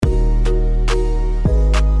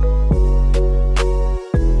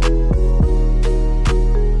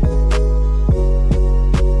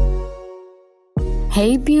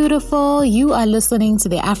Hey, beautiful. You are listening to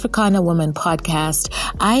the Africana Woman podcast.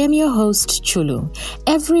 I am your host, Chulu.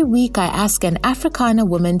 Every week, I ask an Africana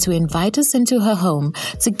woman to invite us into her home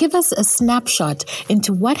to give us a snapshot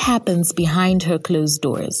into what happens behind her closed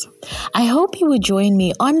doors. I hope you will join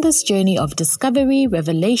me on this journey of discovery,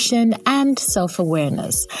 revelation, and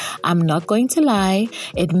self-awareness. I'm not going to lie,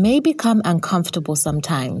 it may become uncomfortable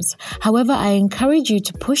sometimes. However, I encourage you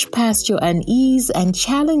to push past your unease and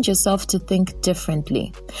challenge yourself to think differently.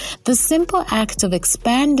 The simple act of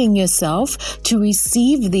expanding yourself to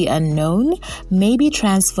receive the unknown may be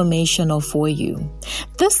transformational for you.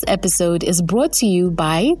 This episode is brought to you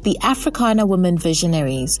by the Africana Women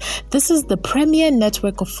Visionaries. This is the premier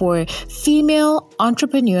network for female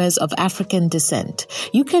entrepreneurs of African descent.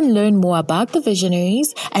 You can learn more about the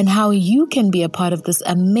Visionaries and how you can be a part of this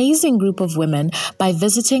amazing group of women by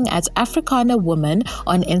visiting at Africana Woman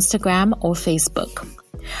on Instagram or Facebook.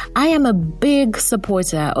 I am a big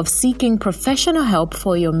supporter of seeking professional help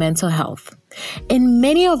for your mental health. In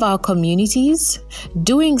many of our communities,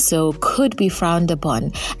 doing so could be frowned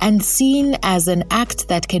upon and seen as an act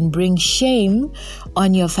that can bring shame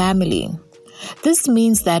on your family. This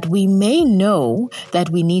means that we may know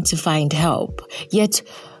that we need to find help, yet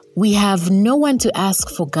we have no one to ask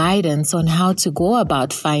for guidance on how to go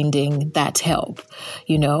about finding that help,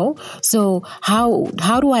 So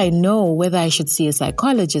how do I know whether I should see a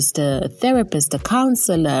psychologist, a therapist, a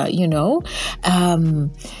counselor,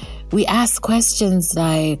 We ask questions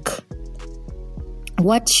like,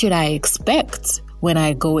 what should I expect when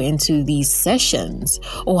I go into these sessions?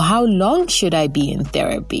 Or how long should I be in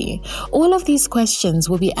therapy? All of these questions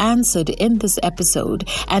will be answered in this episode,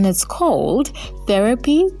 and it's called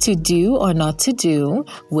Therapy to Do or Not to Do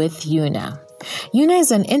with Yuna. Yuna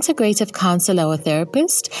is an integrative counselor or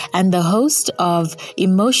therapist and the host of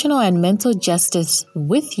Emotional and Mental Justice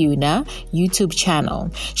with Yuna YouTube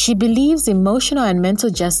channel. She believes emotional and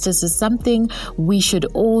mental justice is something we should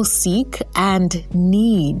all seek and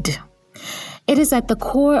need. It is at the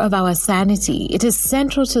core of our sanity. It is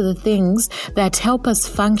central to the things that help us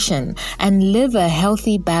function and live a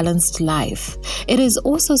healthy, balanced life. It is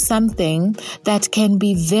also something that can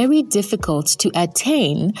be very difficult to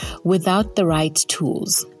attain without the right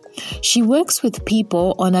tools. She works with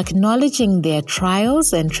people on acknowledging their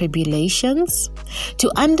trials and tribulations,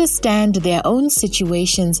 to understand their own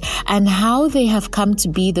situations and how they have come to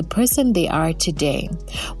be the person they are today,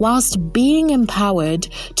 whilst being empowered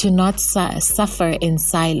to not suffer in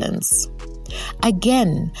silence.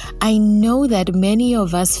 Again, I know that many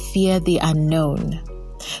of us fear the unknown.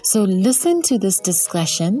 So listen to this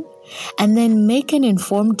discussion and then make an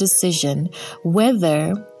informed decision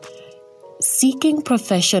whether seeking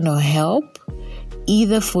professional help,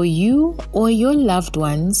 either for you or your loved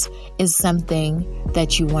ones, is something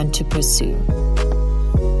that you want to pursue.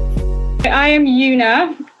 I am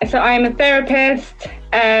Yuna. So I am a therapist,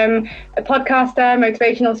 a podcaster,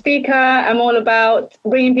 motivational speaker. I'm all about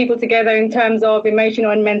bringing people together in terms of emotional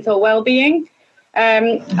and mental well-being.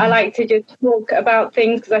 I like to just talk about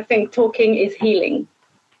things because I think talking is healing.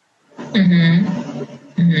 Mm-hmm.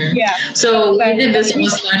 Mm-hmm. Yeah. So where did this all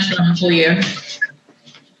start from for you?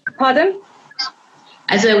 Pardon?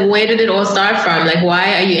 I said, where did it all start from? Like,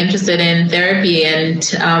 why are you interested in therapy and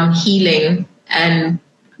healing and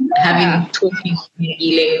having talking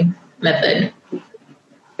healing method?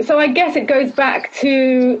 So I guess it goes back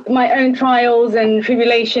to my own trials and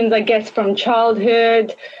tribulations, I guess, from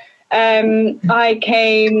childhood. I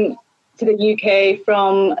came to the UK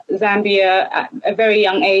from Zambia at a very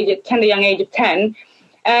young age, at the young age of 10.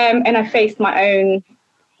 And I faced my own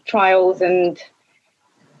trials and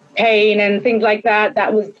pain and things like that.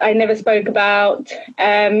 I never spoke about.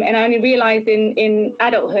 And I only realized in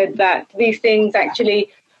adulthood that these things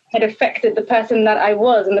actually had affected the person that I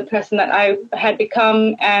was and the person that I had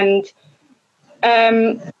become. And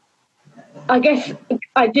I guess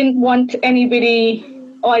I didn't want anybody,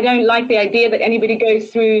 or I don't like the idea that anybody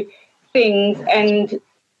goes through things and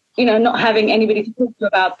not having anybody to talk to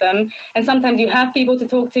about them. And sometimes you have people to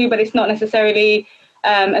talk to, but it's not necessarily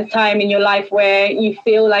a time in your life where you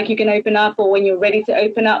feel like you can open up or when you're ready to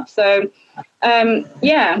open up. So, and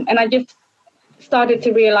I just started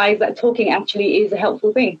to realize that talking actually is a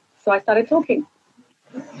helpful thing. So I started talking.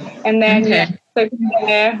 And then, so from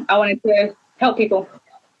there, I wanted to help people.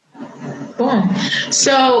 Cool.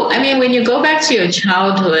 So, when you go back to your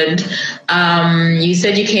childhood, you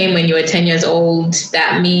said you came when you were 10 years old.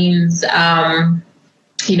 That means, and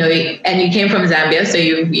you came from Zambia, so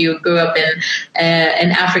you grew up in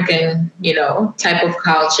an African, type of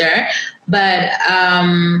culture. But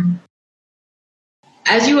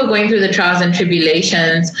as you were going through the trials and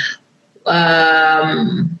tribulations,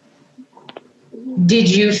 did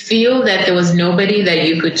you feel that there was nobody that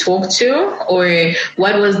you could talk to, or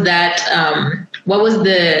what was that? What was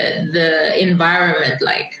the environment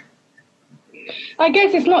like? I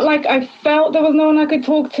guess it's not like I felt there was no one I could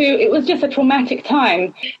talk to. It was just a traumatic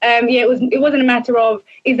time. It wasn't a matter of,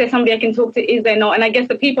 is there somebody I can talk to, is there not? And I guess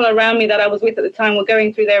the people around me that I was with at the time were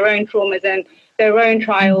going through their own traumas and their own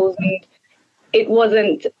trials, and it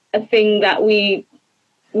wasn't a thing that we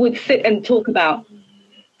would sit and talk about.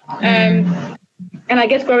 And I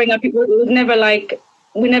guess growing up, it was never like,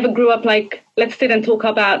 we never grew up like, let's sit and talk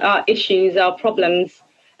about our issues, our problems,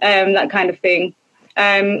 that kind of thing.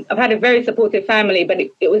 I've had a very supportive family, but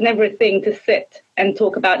it was never a thing to sit and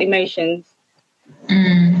talk about emotions.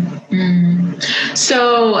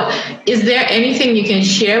 So is there anything you can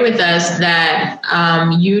share with us that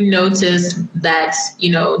you noticed that,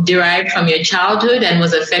 derived from your childhood and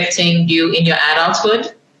was affecting you in your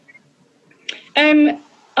adulthood?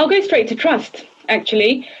 I'll go straight to trust,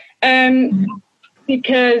 actually,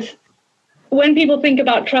 because when people think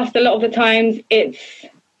about trust, a lot of the times it's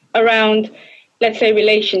around, let's say,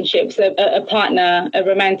 relationships, a partner, a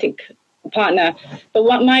romantic partner. But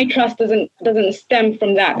what my trust doesn't stem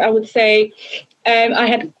from that. I would say I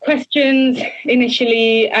had questions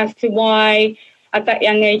initially as to why at that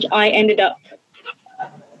young age I ended up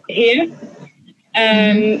here,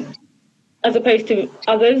 as opposed to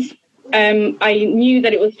others. I knew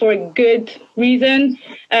that it was for a good reason.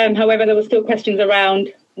 However, there were still questions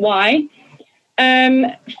around why.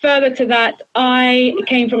 Further to that, I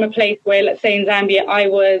came from a place where, let's say in Zambia,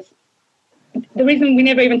 the reason we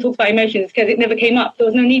never even talked about emotions is because it never came up. There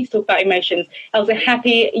was no need to talk about emotions. I was a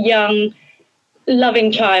happy, young,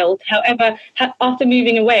 loving child. However, after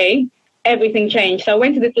moving away, everything changed. So I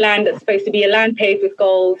went to this land that's supposed to be a land paved with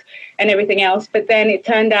gold and everything else. But then it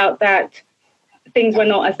turned out that things were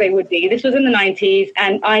not as they would be. This was in the 90s,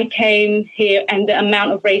 and I came here and the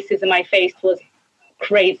amount of racism I faced was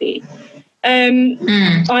crazy. I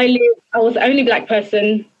was the only black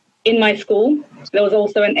person in my school. There was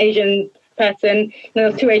also an Asian person. There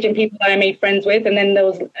was 2 Asian people that I made friends with, and then there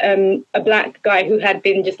was a black guy who had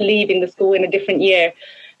been just leaving the school in a different year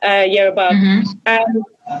above.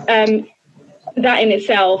 And that in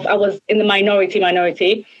itself, I was in the minority.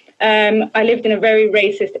 I lived in a very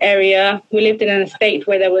racist area. We lived in an estate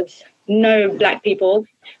where there was no black people.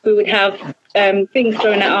 We would have things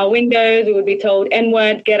thrown at our windows. We would be told,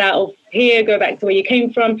 N-word, get out of here, go back to where you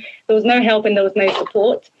came from. There was no help and there was no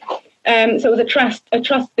support. So it was a trust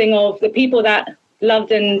thing of the people that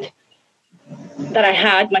loved and that I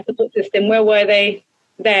had, my support system. Where were they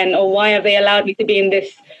then, or why have they allowed me to be in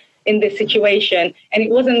this situation? And it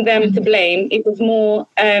wasn't them to blame. It was more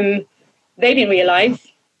they didn't realize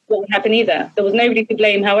what would happen either. There was nobody to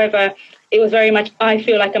blame. However, it was very much, I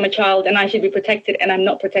feel like I'm a child and I should be protected, and I'm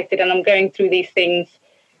not protected, and I'm going through these things.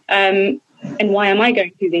 And why am I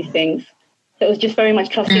going through these things? So it was just very much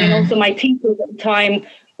trusting. And also my teachers at the time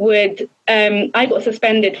I got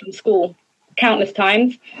suspended from school countless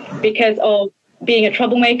times because of being a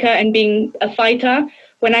troublemaker and being a fighter,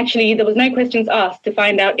 when actually there was no questions asked to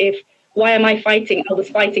find out why am I fighting? I was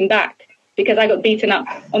fighting back because I got beaten up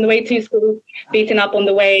on the way to school, beaten up on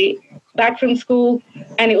the way back from school,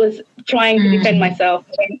 and it was trying to defend myself.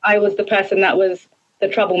 And I was the person that was the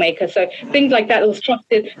troublemaker. So things like that, it was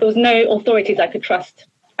trusted. There was no authorities I could trust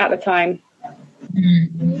at the time.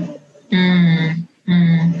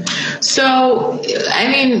 So, I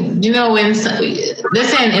mean, when let's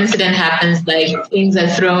say an incident happens, like things are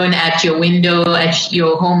thrown at your window, at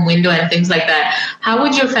your home window and things like that, how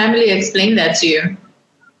would your family explain that to you?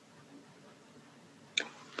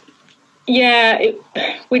 Yeah,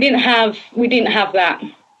 we didn't have that.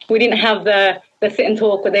 We didn't have the sit and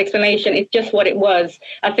talk with the explanation. It's just what it was.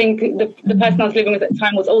 I think the person I was living with at the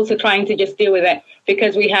time was also trying to just deal with it,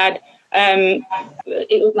 because we had,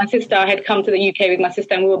 it was my sister. I had come to the UK with my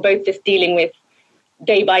sister, and we were both just dealing with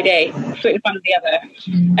day by day, foot in front of the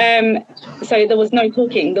other. So there was no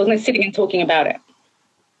talking. There was no sitting and talking about it.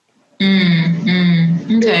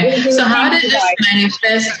 Okay. So how did this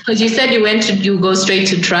manifest? Because you said you go straight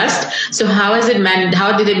to trust. So how did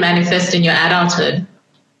it manifest in your adulthood?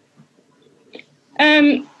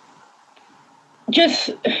 Just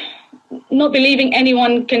not believing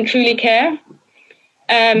anyone can truly care.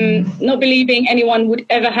 Not believing anyone would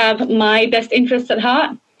ever have my best interests at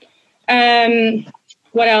heart.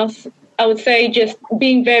 What else? I would say just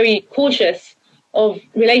being very cautious of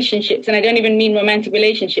relationships, and I don't even mean romantic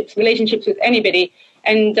relationships with anybody.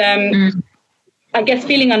 And I guess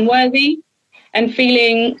feeling unworthy and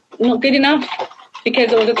feeling not good enough, because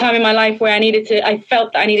there was a time in my life where I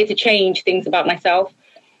felt that I needed to change things about myself.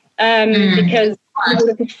 because in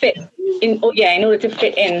order to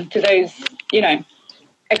fit in to those,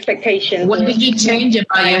 expectations. What did you change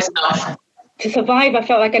about yourself? To survive, I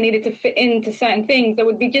felt like I needed to fit into certain things. There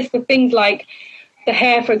would be just the things like the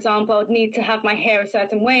hair, for example. I'd need to have my hair a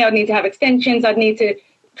certain way. I'd need to have extensions. I'd need to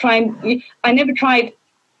I never tried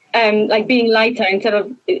like being lighter in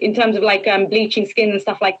terms of like bleaching skin and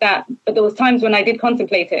stuff like that. But there was times when I did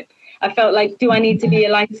contemplate it. I felt like, do I need to be a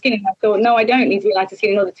lighter skin? And I thought, no, I don't need to be lighter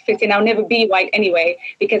skin in order to fit in. I'll never be white anyway,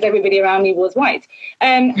 because everybody around me was white.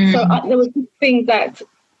 So there were things that,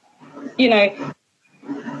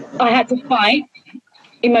 I had to fight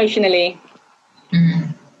emotionally.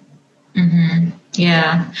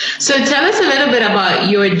 Yeah. So tell us a little bit about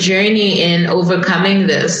your journey in overcoming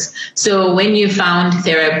this. So when you found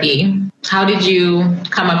therapy, how did you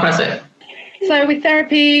come across it? So with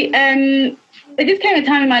therapy, there just came a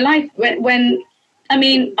time in my life when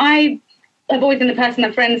I've always been the person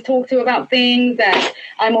that friends talk to about things, that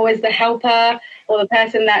I'm always the helper or the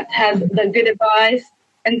person that has the good advice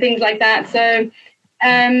and things like that. So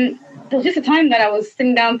there was just a time that I was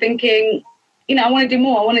sitting down thinking, I want to do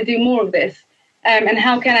more. I want to do more of this. And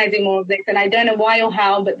how can I do more of this? And I don't know why or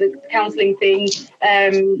how, but the counselling thing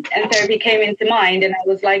and therapy came into mind. And I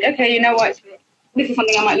was like, okay, you know what? This is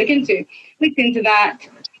something I might look into. Looked into that.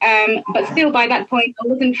 But still, by that point, I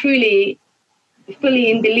wasn't truly fully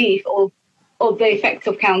in belief of the effects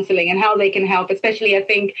of counselling and how they can help, especially, I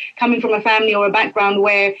think, coming from a family or a background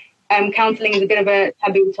where counselling is a bit of a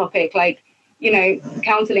taboo topic. Like,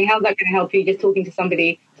 counselling, how's that going to help you? Just talking to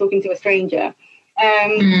somebody, talking to a stranger.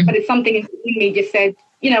 But it's something in me just said,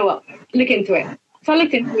 you know what, look into it. So I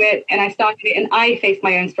looked into it and I started it, and I faced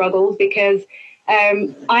my own struggles because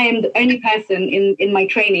I am the only person in my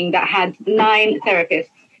training that had 9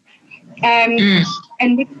 therapists. And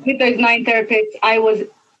with those 9 therapists, I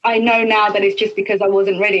know now that it's just because I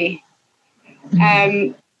wasn't ready.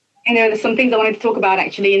 And there's some things I wanted to talk about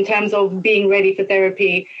actually in terms of being ready for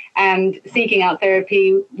therapy and seeking out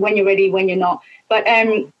therapy when you're ready, when you're not. But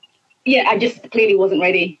I just clearly wasn't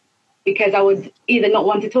ready because I would either not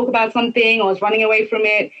want to talk about something or I was running away from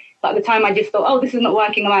it. But at the time I just thought, oh, this is not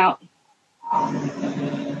working, I'm out.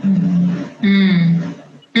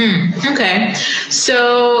 Okay.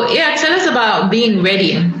 So, tell us about being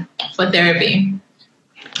ready for therapy.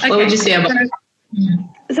 Okay. What would you say about it?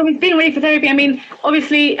 So with being ready for therapy,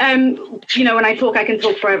 obviously, when I talk, I can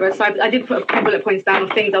talk forever. So I did put a couple bullet points down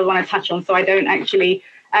of things I want to touch on so I don't actually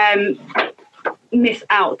miss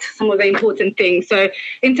out some of the important things. So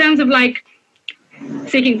in terms of like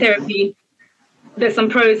seeking therapy, there's some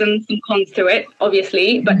pros and some cons to it,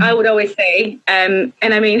 obviously. But I would always say,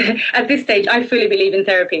 at this stage, I fully believe in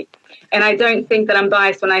therapy. And I don't think that I'm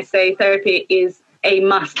biased when I say therapy is a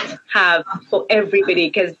must-have for everybody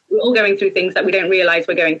because we're all going through things that we don't realize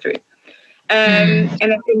we're going through. And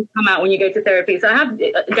then things come out when you go to therapy. So I have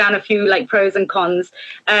down a few like pros and cons.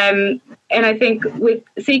 And I think with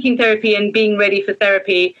seeking therapy and being ready for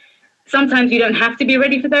therapy, sometimes you don't have to be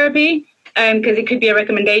ready for therapy because it could be a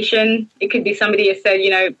recommendation. It could be somebody has said,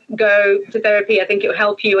 go to therapy. I think it'll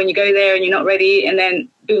help you when you go there and you're not ready. And then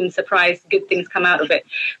boom, surprise, good things come out of it.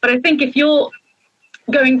 But I think if you're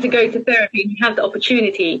going to go to therapy and you have the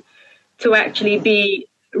opportunity to actually be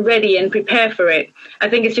ready and prepare for it, I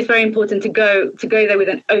think it's just very important to go there with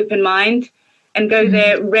an open mind and go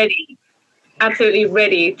there ready, absolutely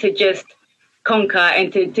ready to just conquer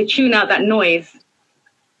and to tune out that noise.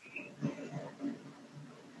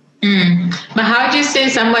 But how do you say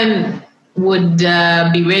someone would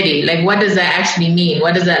be ready? Like, what does that actually mean?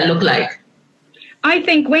 What does that look like? I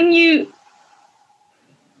think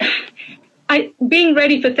being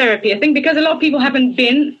ready for therapy, I think because a lot of people haven't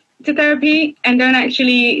been to therapy and don't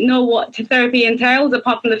actually know what therapy entails,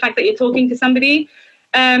 apart from the fact that you're talking to somebody.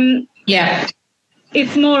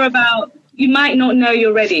 It's more about, you might not know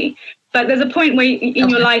you're ready, but there's a point where in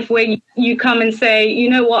your life where you come and say, you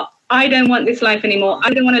know what, I don't want this life anymore.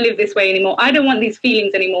 I don't want to live this way anymore. I don't want these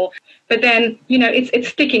feelings anymore. But then, it's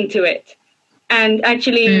sticking to it and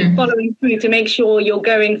actually following through to make sure you're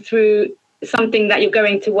going through something that you're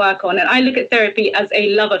going to work on. And I look at therapy as a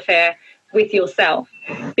love affair with yourself,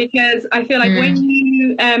 because I feel like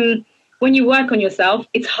when you work on yourself,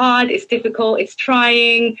 it's hard, it's difficult, it's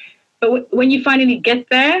trying. But when you finally get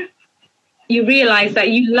there, you realize that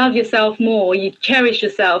you love yourself more, you cherish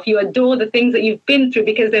yourself, you adore the things that you've been through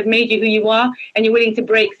because they've made you who you are and you're willing to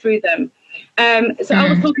break through them. So I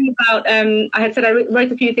was talking about, I had said I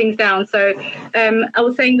wrote a few things down. So I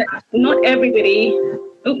was saying that not everybody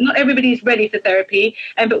is ready for therapy.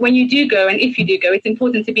 But when you do go, and if you do go, it's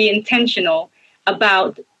important to be intentional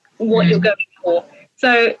about what you're going for.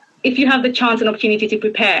 So if you have the chance and opportunity to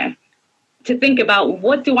prepare, to think about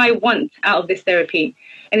what do I want out of this therapy.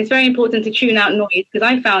 And it's very important to tune out noise, because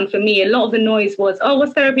I found for me, a lot of the noise was, oh,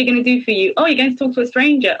 what's therapy going to do for you? Oh, you're going to talk to a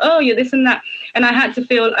stranger. Oh, you're this and that. And I had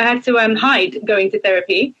to hide going to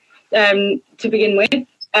therapy to begin with,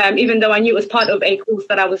 even though I knew it was part of a course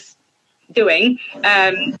that I was doing.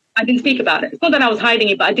 I didn't speak about it. It's not that I was hiding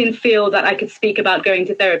it, but I didn't feel that I could speak about going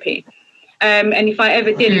to therapy. And if I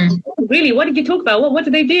ever did, oh, really, what did you talk about? What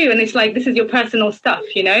did they do? And it's like, this is your personal stuff,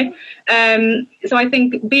 you know? So I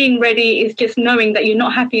think being ready is just knowing that you're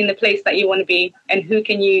not happy in the place that you want to be, and where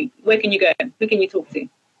can you go? Who can you talk to?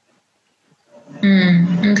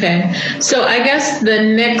 Okay. So I guess the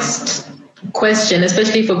next question,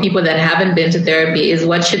 especially for people that haven't been to therapy, is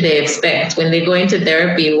what should they expect when they go into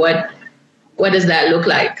therapy? What does that look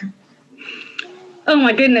like? Oh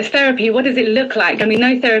my goodness, therapy, what does it look like? I mean,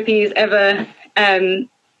 no therapy is ever the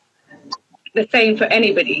same for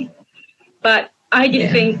anybody. But I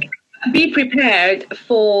just think, be prepared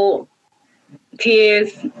for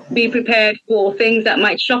tears, be prepared for things that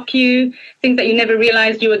might shock you, things that you never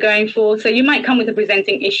realized you were going for. So you might come with a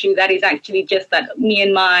presenting issue that is actually just that me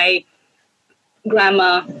and my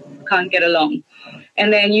grandma can't get along.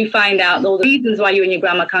 And then you find out all the reasons why you and your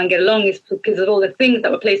grandma can't get along is because of all the things that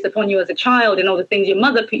were placed upon you as a child, and all the things your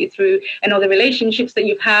mother put you through, and all the relationships that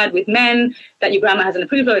you've had with men that your grandma hasn't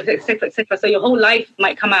approved of, et cetera, et cetera. So your whole life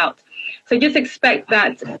might come out. So just expect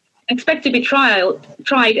to be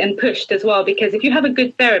tried and pushed as well, because if you have a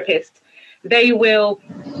good therapist, they will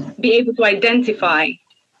be able to identify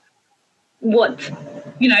what's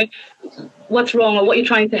wrong or what you're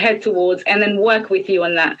trying to head towards, and then work with you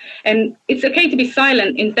on that. And it's okay to be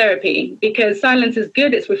silent in therapy, because silence is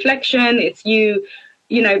good. It's reflection. It's you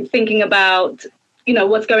thinking about,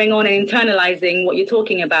 what's going on and internalizing what you're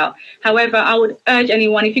talking about. However, I would urge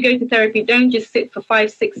anyone, if you go to therapy, don't just sit for 5,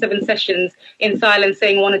 6, 7 sessions in silence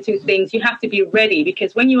saying 1 or 2 things. You have to be ready,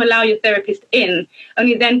 because when you allow your therapist in,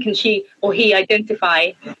 only then can she or he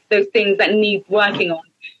identify those things that need working on.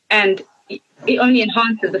 And it only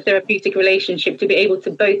enhances the therapeutic relationship to be able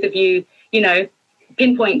to both of you,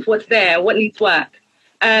 pinpoint what's there, what needs work.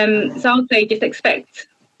 So I would say just expect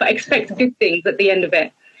good things at the end of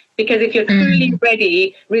it. Because if you're truly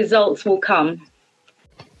ready, results will come.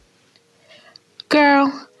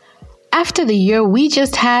 Girl, after the year we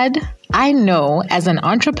just had, I know as an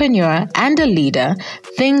entrepreneur and a leader,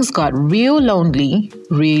 things got real lonely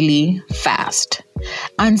really fast.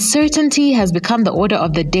 Uncertainty has become the order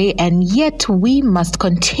of the day, and yet we must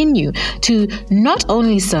continue to not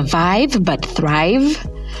only survive, but thrive.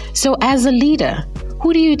 So as a leader,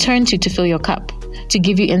 who do you turn to fill your cup? To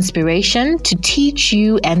give you inspiration, to teach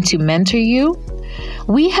you, and to mentor you?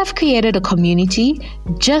 We have created a community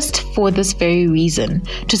just for this very reason,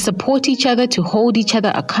 to support each other, to hold each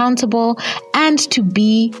other accountable, and to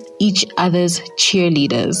be each other's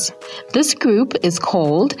cheerleaders. This group is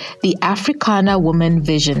called the Africana Women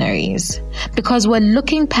Visionaries, because we're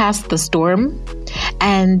looking past the storm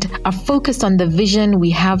and are focused on the vision we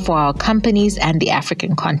have for our companies and the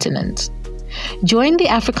African continent. Join the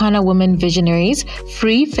Africana Women Visionaries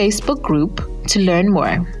free Facebook group to learn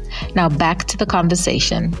more. Now back to the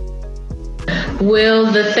conversation.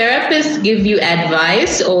 Will the therapist give you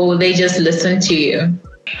advice, or will they just listen to you?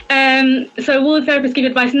 So will the therapist give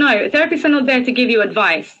advice? No, therapists are not there to give you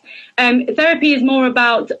advice. Therapy is more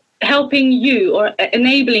about helping you or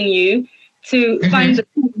enabling you to find the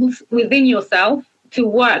tools within yourself to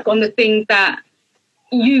work on the things that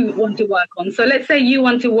you want to work on. So let's say you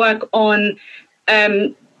want to work on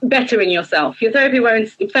bettering yourself. Your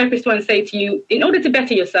therapist won't say to you, in order to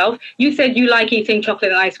better yourself, you said you like eating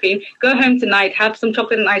chocolate and ice cream. Go home tonight, have some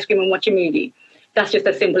chocolate and ice cream and watch a movie. That's just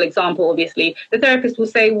a simple example, obviously. The therapist will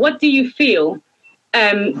say, what do you feel,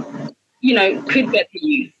 could better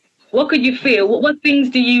you? What could you feel? What things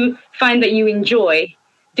do you find that you enjoy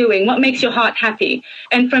doing? What makes your heart happy?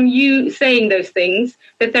 And from you saying those things,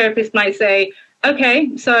 the therapist might say,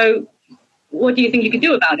 okay, so what do you think you could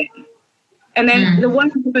do about it? And then the one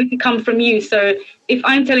is supposed to come from you. So if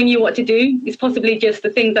I'm telling you what to do, it's possibly just the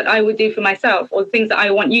things that I would do for myself, or the things that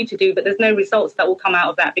I want you to do, but there's no results that will come out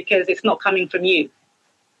of that because it's not coming from you.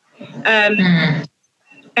 And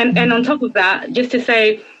on top of that, just to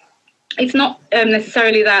say, it's not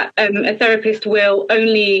necessarily that a therapist will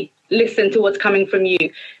only listen to what's coming from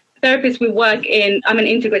you. Therapists we work in, I'm an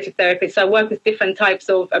integrative therapist, so I work with different types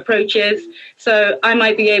of approaches. So I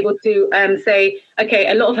might be able to say,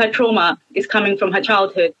 okay, a lot of her trauma is coming from her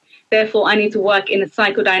childhood. Therefore, I need to work in a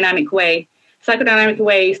psychodynamic way. Psychodynamic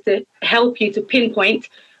way is to help you to pinpoint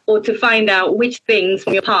or to find out which things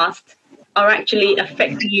from your past are actually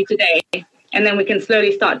affecting you today. And then we can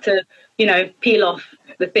slowly start to, peel off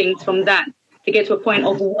the things from that to get to a point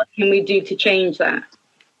of what can we do to change that.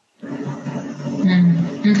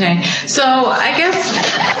 Okay. So I guess,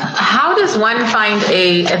 how does one find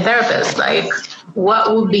a therapist? Like,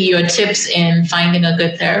 what would be your tips in finding a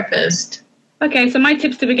good therapist? Okay, so my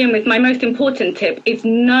tips to begin with, my most important tip is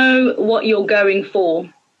know what you're going for.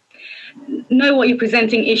 Know what your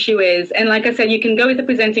presenting issue is. And like I said, you can go with the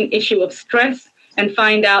presenting issue of stress and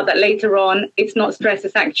find out that later on it's not stress,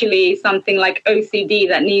 it's actually something like OCD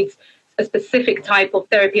that needs a specific type of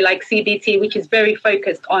therapy like CBT, which is very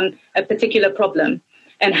focused on a particular problem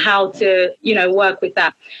and how to, work with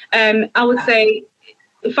that. I would say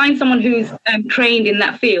find someone who's trained in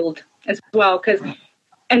that field as well,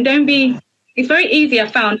 it's very easy, I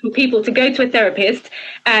found, for people to go to a therapist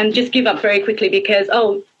and just give up very quickly because,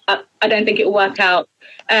 I don't think it will work out.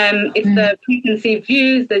 It's the preconceived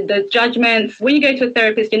views, the judgments. When you go to a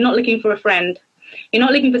therapist, you're not looking for a friend. You're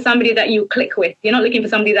not looking for somebody that you click with. You're not looking for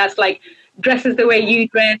somebody that's like dresses the way you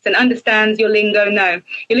dress and understands your lingo. No,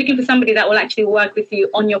 you're looking for somebody that will actually work with you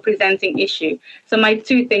on your presenting issue. So my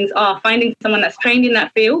two things are finding someone that's trained in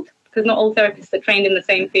that field, because not all therapists are trained in the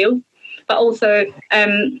same field, but also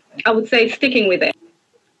I would say sticking with it.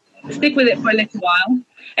 Stick with it for a little while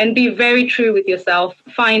and be very true with yourself.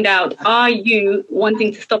 Find out, are you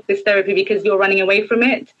wanting to stop this therapy because you're running away from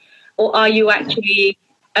it? Or are you actually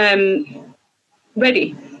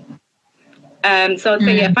ready? So I'd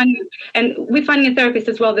say, and with finding a therapist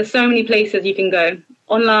as well, there's so many places you can go.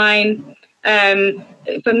 Online.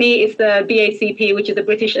 For me, it's the BACP, which is the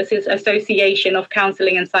British Association of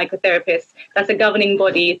Counselling and Psychotherapists. That's a governing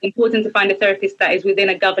body. It's important to find a therapist that is within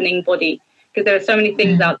a governing body, because there are so many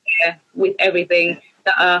things out there with everything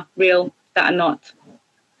that are real, that are not.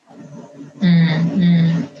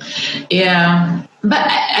 Yeah. But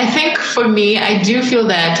I think for me, I do feel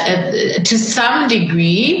that to some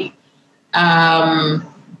degree,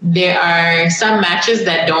 there are some matches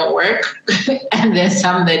that don't work and there's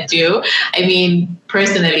some that do. I mean,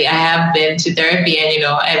 personally, I have been to therapy and,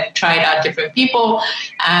 I've tried out different people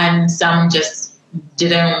and some just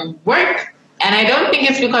didn't work. And I don't think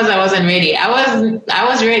it's because I wasn't ready. I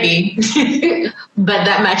was ready, but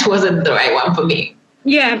that match wasn't the right one for me.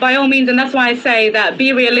 Yeah, by all means. And that's why I say that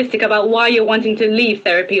be realistic about why you're wanting to leave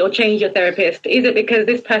therapy or change your therapist. Is it because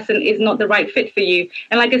this person is not the right fit for you?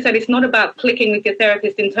 And like I said, it's not about clicking with your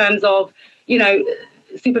therapist in terms of,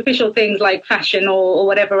 superficial things like fashion or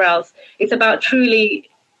whatever else. It's about truly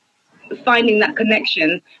finding that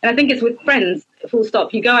connection. And I think it's with friends, full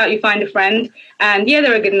stop. You go out, you find a friend, and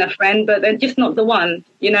they're a good enough friend, but they're just not the one,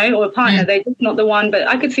 or a partner. They're just not the one, but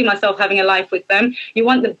I could see myself having a life with them. You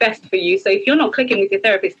want the best for you. So if you're not clicking with your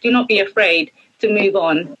therapist, do not be afraid to move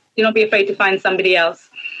on. Do not be afraid to find somebody else.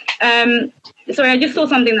 Sorry, I just saw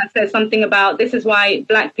something that says something about this is why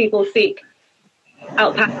Black people seek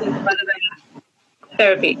out passions rather than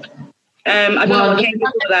therapy. I don't know what came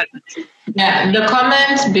before that. Yeah, the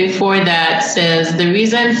comment before that says the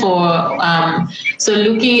reason for so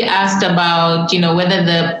Luki asked about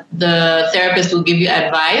whether the therapist will give you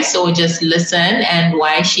advice or just listen, and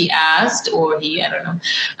why she asked, or he, I don't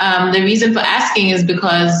know. The reason for asking is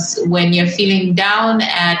because when you're feeling down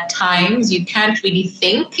at times, you can't really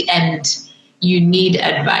think and you need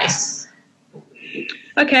advice.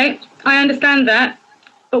 Okay, I understand that.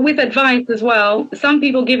 But with advice as well, some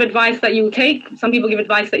people give advice that you will take. Some people give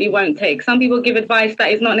advice that you won't take. Some people give advice that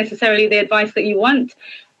is not necessarily the advice that you want.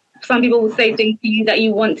 Some people will say things to you that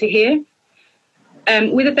you want to hear.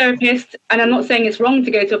 With a therapist, and I'm not saying it's wrong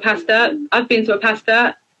to go to a pastor. I've been to a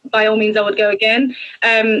pastor. By all means, I would go again.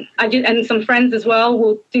 And some friends as well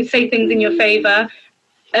will say things in your favor.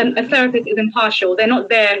 A therapist is impartial. They're not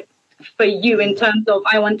there for you in terms of,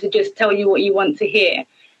 I want to just tell you what you want to hear.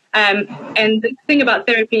 And the thing about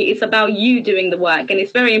therapy is about you doing the work. And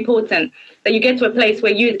it's very important that you get to a place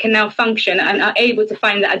where you can now function and are able to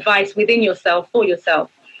find that advice within yourself, for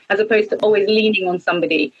yourself, as opposed to always leaning on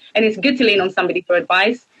somebody. And it's good to lean on somebody for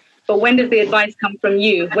advice. But when does the advice come from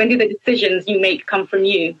you? When do the decisions you make come from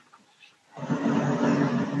you?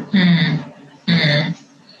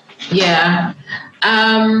 Yeah.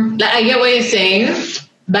 I get what you're saying.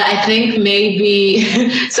 But I think maybe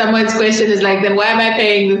someone's question is like, then why am I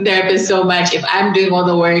paying the therapist so much if I'm doing all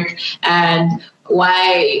the work? And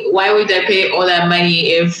why would I pay all that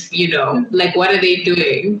money if, what are they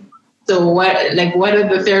doing? So what are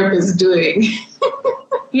the therapists doing?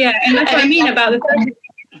 Yeah, and that's what I mean about the therapist.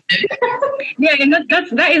 Yeah, and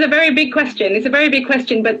that is a very big question. It's a very big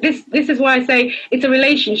question, but this is why I say it's a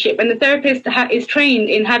relationship, and the therapist is trained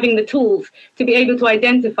in having the tools to be able to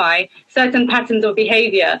identify certain patterns of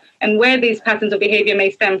behavior and where these patterns of behavior may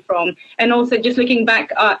stem from, and also just looking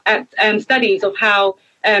back at studies of how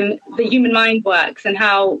the human mind works and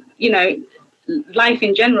how, life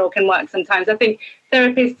in general can work sometimes. I think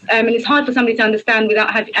therapists, and it's hard for somebody to understand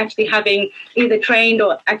without actually having either trained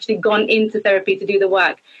or actually gone into therapy to do the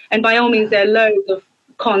work. And by all means, there are loads of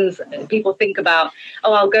cons people think about.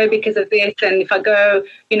 Oh, I'll go because of this, and if I go,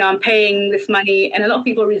 I'm paying this money. And a lot of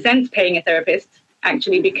people resent paying a therapist,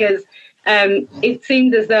 actually, because it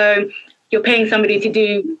seems as though you're paying somebody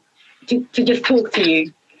to just talk to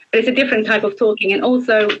you. But it's a different type of talking. And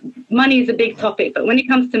also, money is a big topic. But when it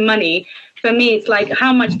comes to money, for me, it's like,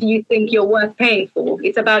 how much do you think you're worth paying for?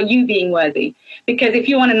 It's about you being worthy. Because if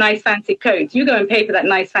you want a nice fancy coat, you go and pay for that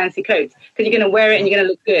nice fancy coat because you're going to wear it and you're going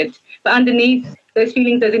to look good. But underneath, those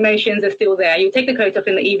feelings, those emotions are still there. You take the coat off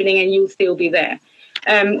in the evening and you'll still be there.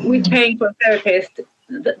 With paying for a therapist,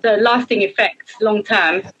 the lasting effects long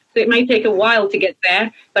term, so it may take a while to get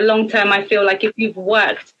there, but long term, I feel like if you've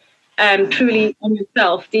worked truly on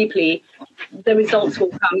yourself deeply, the results will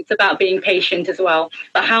come. It's about being patient as well.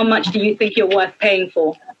 But how much do you think you're worth paying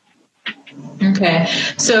for? Okay.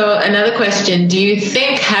 So another question, do you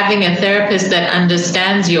think having a therapist that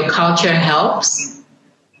understands your culture helps?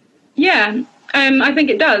 Yeah, I think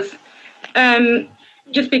it does.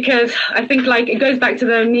 Just because I think it goes back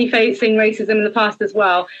to me facing racism in the past as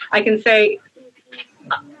well. I can say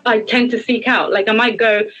I tend to seek out, I might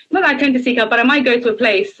go, not I tend to seek out, but I might go to a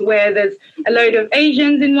place where there's a load of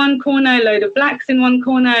Asians in one corner, a load of blacks in one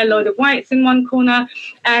corner, a load of whites in one corner.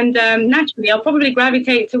 And naturally, I'll probably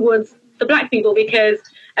gravitate towards the black people because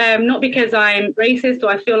not because I'm racist or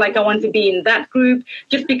I feel like I want to be in that group,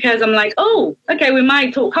 just because I'm like, oh, okay, we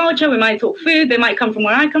might talk culture, we might talk food, they might come from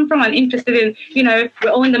where I come from. I'm interested in, we're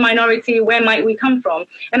all in the minority, where might we come from?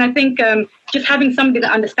 And I think just having somebody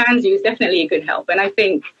that understands you is definitely a good help. And I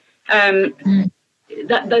think those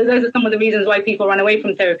are some of the reasons why people run away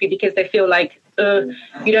from therapy, because they feel like,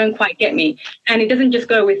 you don't quite get me. And it doesn't just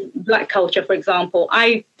go with black culture, for example.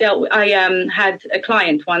 I had a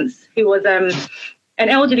client once who was an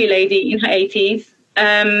elderly lady in her 80s.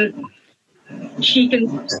 She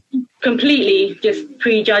completely just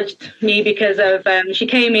prejudged me because of she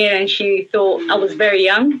came in and she thought I was very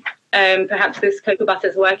young. Perhaps this cocoa butter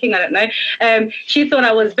is working, I don't know. She thought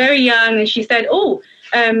I was very young, and she said,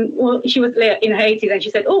 well, she was in her 80s, and she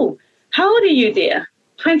said, oh, how old are you, dear?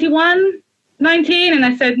 21? 19? And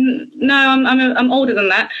I said, no, I'm older than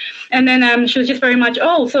that. And then she was just very much,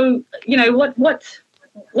 so,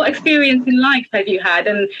 what experience in life have you had?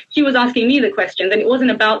 And she was asking me the questions, and it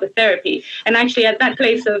wasn't about the therapy. And actually, at that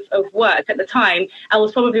place of work at the time, I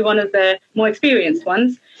was probably one of the more experienced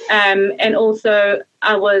ones. And also,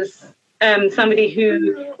 I was somebody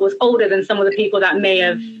who was older than some of the people that may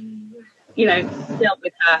have, dealt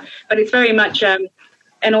with her. But it's very much,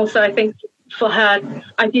 and also I think for her,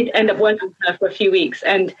 I did end up working with her for a few weeks.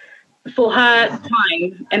 And for her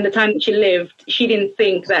time and the time that she lived, she didn't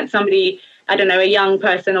think that somebody, I don't know, a young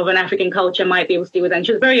person of an African culture might be able to deal with it. And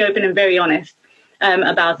she was very open and very honest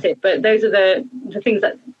about it. But those are the things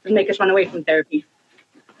that make us run away from therapy.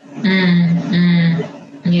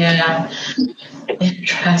 Yeah.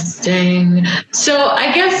 Interesting. So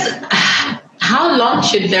I guess, how long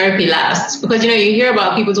should therapy last? Because, you hear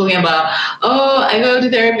about people talking about, I go to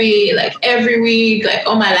therapy every week,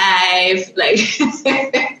 all my life.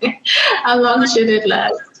 How long should it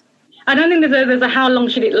last? I don't think there's a how long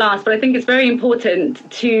should it last, but I think it's very important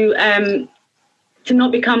to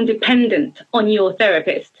not become dependent on your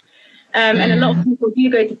therapist. And a lot of people do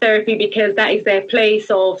go to therapy because that is their place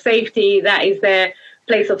of safety, that is their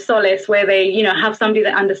place of solace, where they, have somebody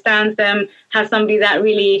that understands them, has somebody that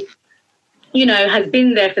really, has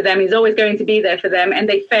been there for them, is always going to be there for them, and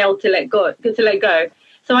they fail to let go.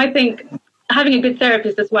 So I think having a good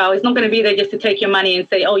therapist as well is not going to be there just to take your money and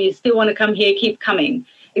say, oh, you still want to come here, keep coming.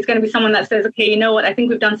 It's going to be someone that says, okay, you know what, I think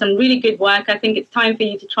we've done some really good work. I think it's time for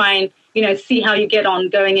you to try and, see how you get on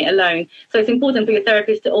going it alone. So it's important for your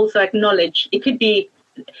therapist to also acknowledge, it could be,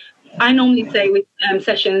 I normally say with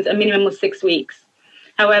sessions, a minimum of 6 weeks.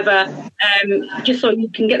 However, just so you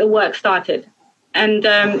can get the work started. And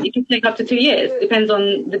it can take up to 2 years, depends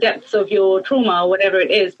on the depths of your trauma or whatever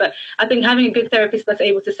it is. But I think having a good therapist that's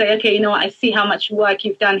able to say, okay, you know what, I see how much work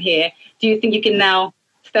you've done here. Do you think you can now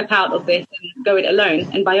step out of this and go it alone?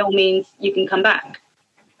 And by all means, you can come back.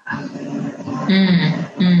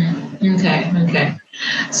 Okay.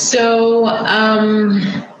 So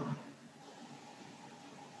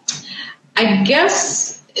I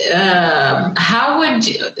guess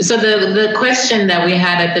so the question that we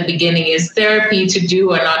had at the beginning is therapy to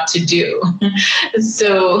do or not to do.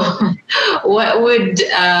 So what would,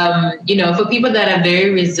 for people that are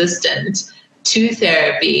very resistant to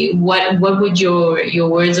therapy, what would your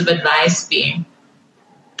words of advice be?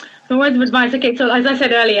 My words of advice. Okay, so as I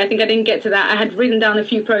said earlier, I think I didn't get to that. I had written down a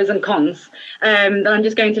few pros and cons that I'm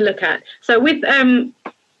just going to look at. So with the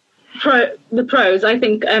pros, I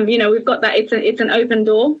think we've got that it's an open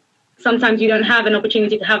door. Sometimes you don't have an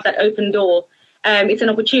opportunity to have that open door. It's an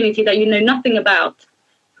opportunity that you know nothing about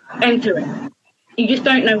entering. You just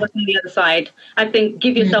don't know what's on the other side. I think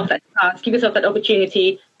give yourself that chance, give yourself that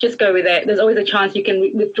opportunity. Just go with it. There's always a chance you can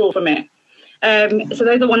withdraw from it. So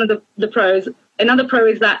those are one of the pros. Another pro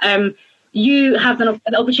is that you have an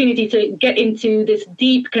opportunity to get into this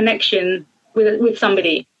deep connection with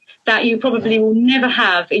somebody that you probably will never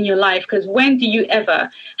have in your life, because when do you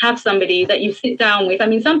ever have somebody that you sit down with? I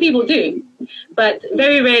mean, some people do, but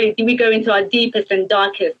very rarely do we go into our deepest and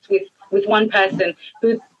darkest with one person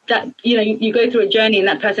who that, you go through a journey and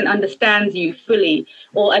that person understands you fully,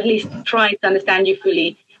 or at least tries to understand you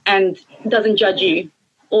fully and doesn't judge you,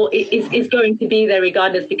 or is going to be there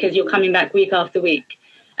regardless because you're coming back week after week.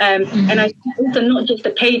 And I also, not just a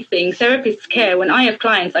paid thing, therapists care. When I have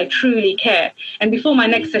clients, I truly care. And before my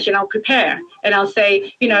next session, I'll prepare and I'll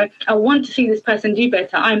say, I want to see this person do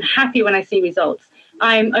better. I'm happy when I see results.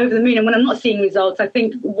 I'm over the moon. And when I'm not seeing results, I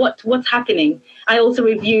think, what's happening? I also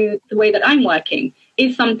review the way that I'm working.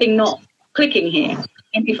 Is something not clicking here?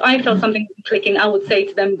 And if I felt something clicking, I would say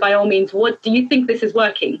to them, by all means, what do you think this is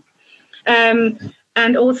working?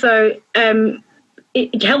 And also,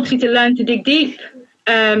 it helps you to learn to dig deep.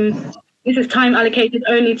 This is time allocated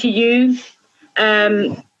only to you.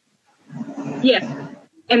 And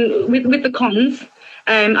with the cons,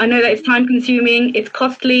 I know that it's time consuming, it's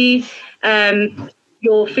costly,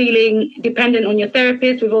 you're feeling dependent on your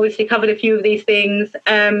therapist. We've obviously covered a few of these things.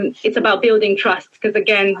 It's about building trust, because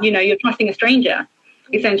again, you're trusting a stranger,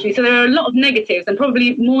 essentially. So there are a lot of negatives, and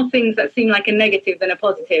probably more things that seem like a negative than a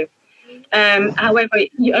positive. However,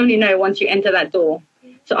 you only know once you enter that door.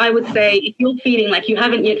 So I would say, if you're feeling like you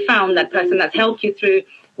haven't yet found that person that's helped you through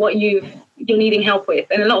what you're needing help with,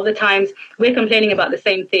 and a lot of the times we're complaining about the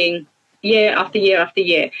same thing year after year after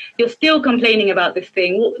year. You're still complaining about this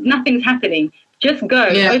thing. Well, nothing's happening. Just go,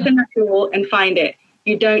 open that door and find it.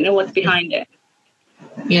 You don't know what's behind it.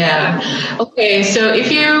 Yeah. Okay. So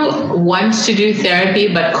if you want to do therapy,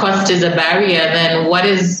 but cost is a barrier, then what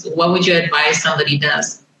would you advise somebody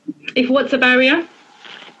does? If what's a barrier?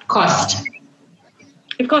 Cost.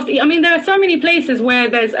 If cost, I mean, there are so many places where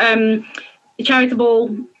there's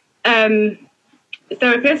charitable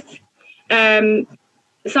therapists.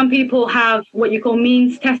 Some people have what you call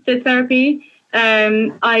means-tested therapy.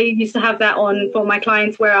 I used to have that for my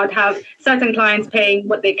clients, where I'd have certain clients paying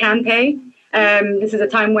what they can pay. This is a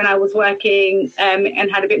time when I was working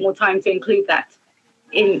and had a bit more time to include that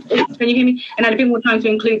in. Can you hear me? And had a bit more time to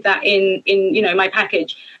include that in my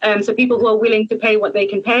package. So people who are willing to pay what they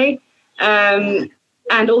can pay.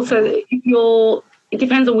 And also, it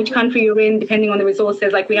depends on which country you're in, depending on the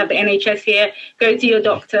resources. Like we have the NHS here. Go to your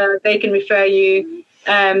doctor; they can refer you.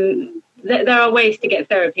 There are ways to get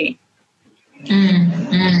therapy.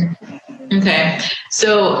 Okay.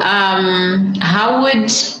 So, how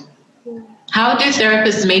do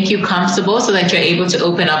therapists make you comfortable so that you're able to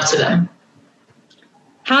open up to them?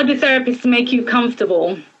 How do therapists make you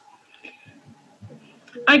comfortable?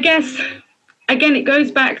 I guess, again, it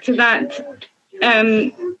goes back to that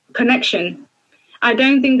connection. I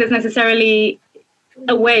don't think there's necessarily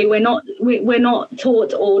a way. We're not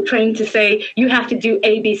taught or trained to say you have to do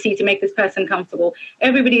A, B, C to make this person comfortable.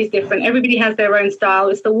 Everybody is different. Everybody has their own style.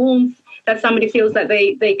 It's the warmth that somebody feels that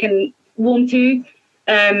they can warm to.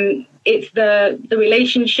 It's the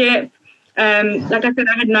relationship. Like I said,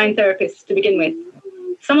 I had 9 therapists to begin with.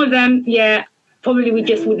 Some of them, probably we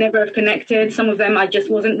just would never have connected. Some of them I just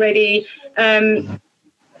wasn't ready.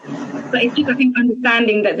 But it's just, I think,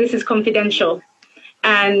 understanding that this is confidential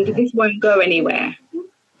and this won't go anywhere.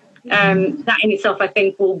 That in itself, I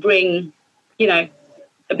think, will bring, a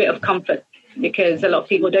bit of comfort, because a lot of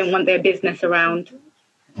people don't want their business around.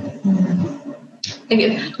 Do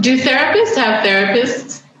therapists have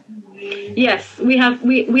therapists? Yes, we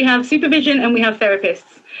have supervision and we have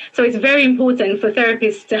therapists. So it's very important for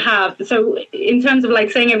therapists to have. So in terms of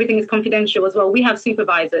like saying everything is confidential as well, we have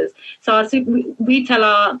supervisors. So we tell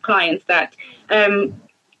our clients that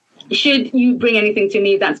should you bring anything to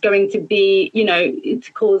me that's going to be,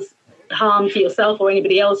 to cause harm to yourself or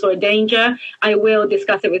anybody else or a danger, I will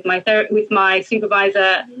discuss it with my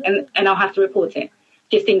supervisor, and I'll have to report it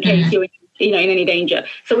just in case you're in any danger.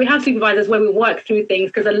 So we have supervisors where we work through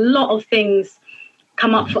things, because a lot of things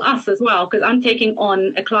come up for us as well, because I'm taking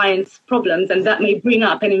on a client's problems, and that may bring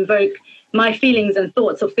up and invoke my feelings and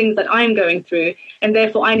thoughts of things that I'm going through, and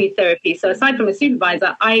therefore I need therapy. So aside from a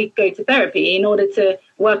supervisor, I go to therapy in order to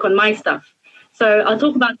work on my stuff. So I'll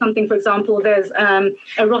talk about something, for example, there's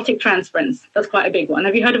erotic transference. That's quite a big one.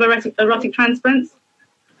 Have you heard of erotic transference?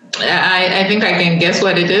 I think I can guess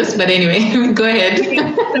what it is, but anyway, go ahead.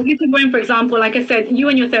 So this is when, for example, like I said, you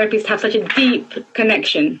and your therapist have such a deep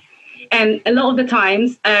connection. And a lot of the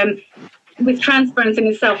times, with transference in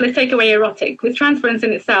itself, let's take away erotic. With transference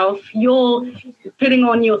in itself, you're putting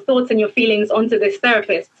on your thoughts and your feelings onto this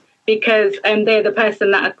therapist, because they're the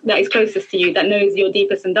person that is closest to you, that knows your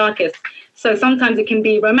deepest and darkest. So sometimes it can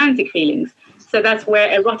be romantic feelings. So that's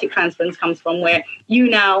where erotic transference comes from, where you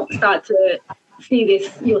now start to see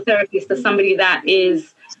your therapist as somebody that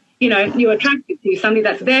is, you're attracted to, somebody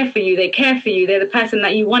that's there for you, they care for you, they're the person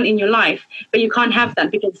that you want in your life, but you can't have that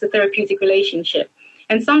because it's a therapeutic relationship.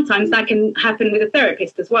 And sometimes that can happen with a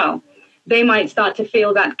therapist as well. They might start to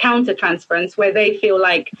feel that counter transference, where they feel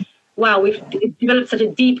like, wow, we've developed such a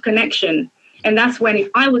deep connection. And that's when, if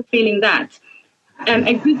I was feeling that,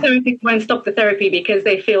 a good therapist won't stop the therapy because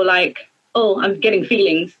they feel like, oh, I'm getting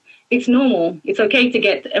feelings. It's normal. It's okay to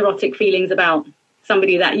get erotic feelings about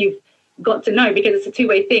somebody that you've got to know, because it's a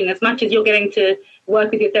two-way thing. As much as you're getting to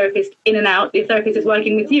work with your therapist in and out, the therapist is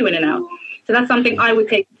working with you in and out. So that's something I would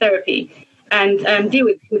take to therapy and deal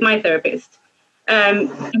with my therapist, and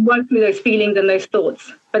work through those feelings and those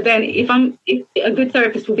thoughts. But then if a good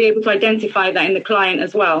therapist will be able to identify that in the client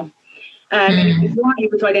as well. And if you are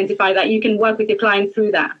able to identify that, you can work with your client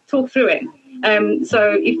through that, talk through it.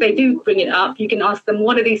 So if they do bring it up, you can ask them,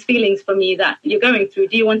 what are these feelings for me that you're going through?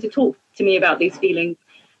 Do you want to talk to me about these feelings?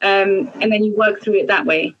 And then you work through it that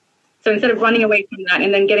way. So instead of running away from that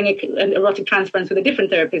and then getting an erotic transference with a different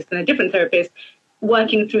therapist,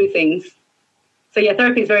 working through things. So yeah,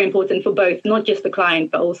 therapy is very important for both, not just the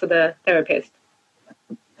client, but also the therapist.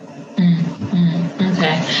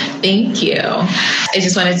 Okay, thank you. I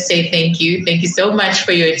just wanted to say thank you. Thank you so much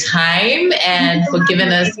for your time and for giving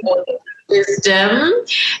us all the wisdom.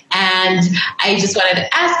 And I just wanted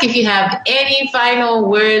to ask if you have any final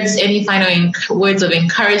words, words of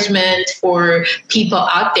encouragement for people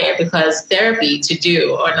out there, because therapy, to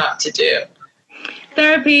do or not to do?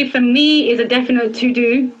 Therapy for me is a definite to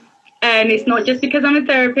do. And it's not just because I'm a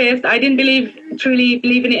therapist. I didn't truly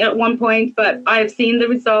believe in it at one point, but I've seen the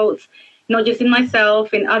results, not just in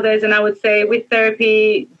myself, in others. And I would say with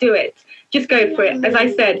therapy, do it. Just go for it. As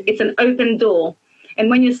I said, it's an open door. And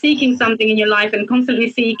when you're seeking something in your life and constantly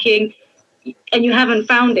seeking and you haven't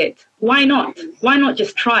found it, why not? Why not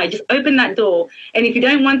just try? Just open that door. And if you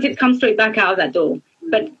don't want it, come straight back out of that door.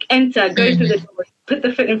 But enter, go through the door, put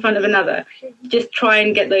the foot in front of another. Just try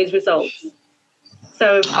and get those results.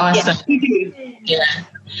 So, awesome. Yeah.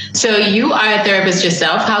 So you are a therapist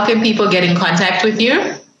yourself. How can people get in contact with you?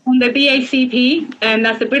 On the BACP, and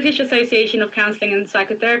that's the British Association of Counselling and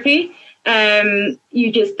Psychotherapy.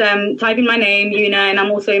 You just type in my name, Una, and I'm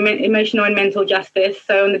also emotional and mental justice.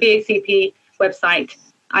 So on the BACP website,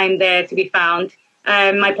 I'm there to be found.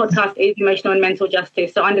 My podcast is Emotional and Mental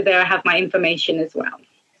Justice. So under there, I have my information as well.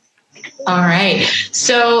 All right.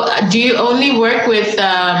 So do you only work with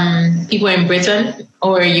people in Britain,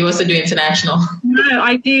 or you also do international? No,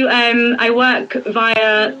 I do. I work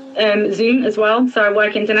via Zoom as well. So I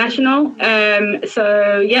work international.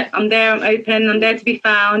 So yeah, I'm there. I'm open. I'm there to be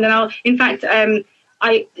found. And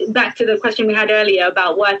back to the question we had earlier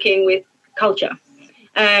about working with culture.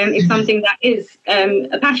 It's something that is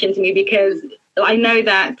a passion to me, because I know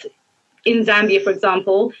that in Zambia, for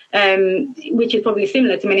example, which is probably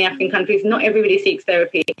similar to many African countries, not everybody seeks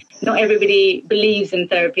therapy. Not everybody believes in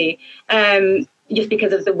therapy, just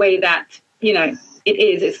because of the way that, it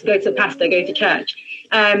is. It's go to pastor, go to church.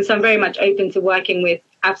 So I'm very much open to working with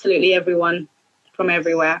absolutely everyone from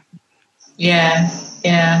everywhere. Yeah.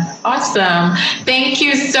 Awesome. Thank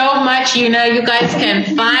you so much, Una. You guys can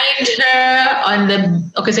find her on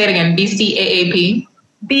say it again, BCAAP.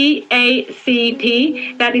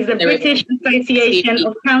 BACP, that is the British Association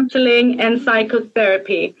of Counselling and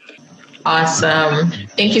Psychotherapy. Awesome.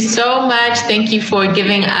 Thank you so much. Thank you for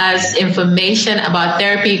giving us information about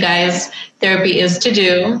therapy, guys. Therapy is to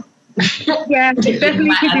do. Yeah, it's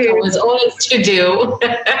definitely to do. It's always to do.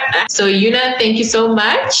 So, Una, thank you so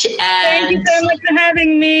much. And thank you so much for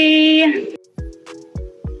having me.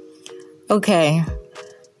 Okay,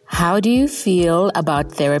 how do you feel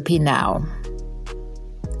about therapy now?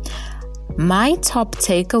 My top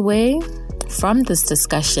takeaway from this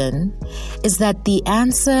discussion is that the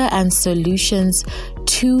answer and solutions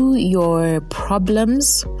to your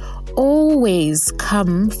problems always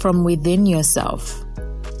come from within yourself.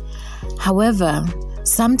 However,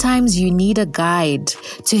 sometimes you need a guide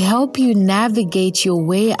to help you navigate your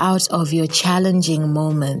way out of your challenging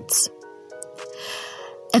moments.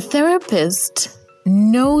 A therapist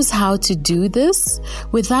knows how to do this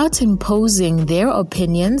without imposing their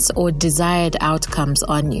opinions or desired outcomes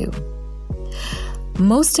on you.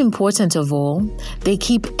 Most important of all, they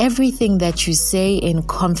keep everything that you say in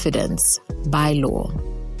confidence by law.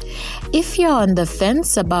 If you're on the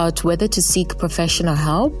fence about whether to seek professional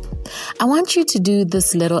help, I want you to do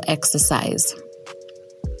this little exercise.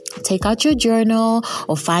 Take out your journal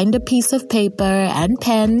or find a piece of paper and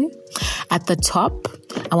pen. At the top,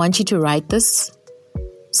 I want you to write this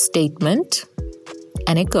statement,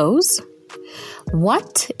 and it goes,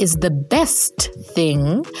 what is the best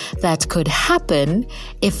thing that could happen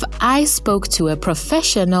if I spoke to a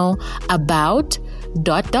professional about ...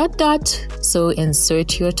 So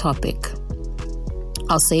insert your topic.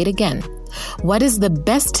 I'll say it again. What is the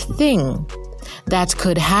best thing that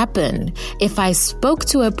could happen if I spoke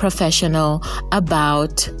to a professional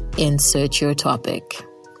about ... insert your topic.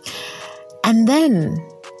 And then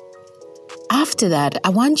after that, I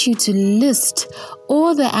want you to list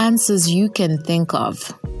all the answers you can think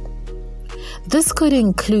of. This could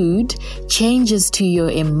include changes to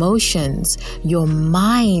your emotions, your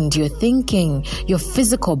mind, your thinking, your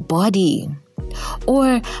physical body,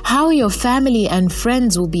 or how your family and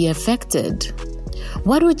friends will be affected.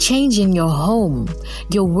 What would change in your home,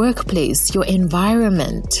 your workplace, your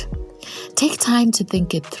environment? Take time to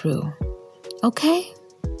think it through, okay?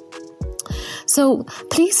 So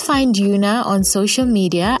please find Yuna on social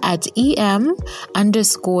media at EM_justice.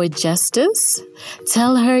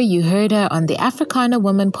 Tell her you heard her on the Africana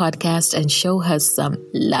Woman podcast and show her some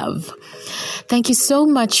love. Thank you so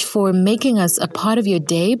much for making us a part of your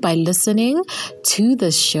day by listening to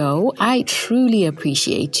the show. I truly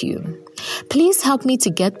appreciate you. Please help me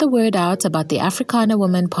to get the word out about the Africana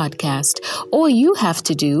Woman podcast. All you have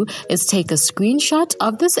to do is take a screenshot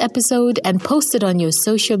of this episode and post it on your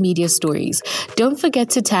social media stories. Don't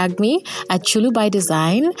forget to tag me at Chulu by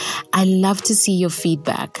Design. I love to see your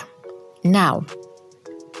feedback. Now,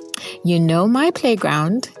 you know my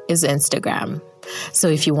playground is Instagram. So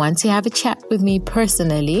if you want to have a chat with me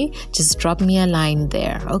personally, just drop me a line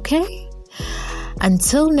there, okay?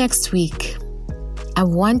 Until next week, I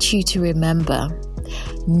want you to remember,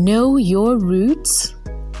 know your roots,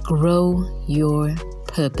 grow your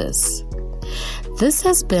purpose. This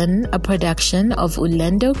has been a production of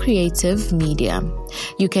Ulendo Creative Media.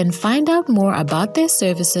 You can find out more about their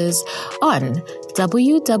services on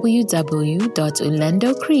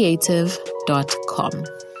www.ulendocreative.com.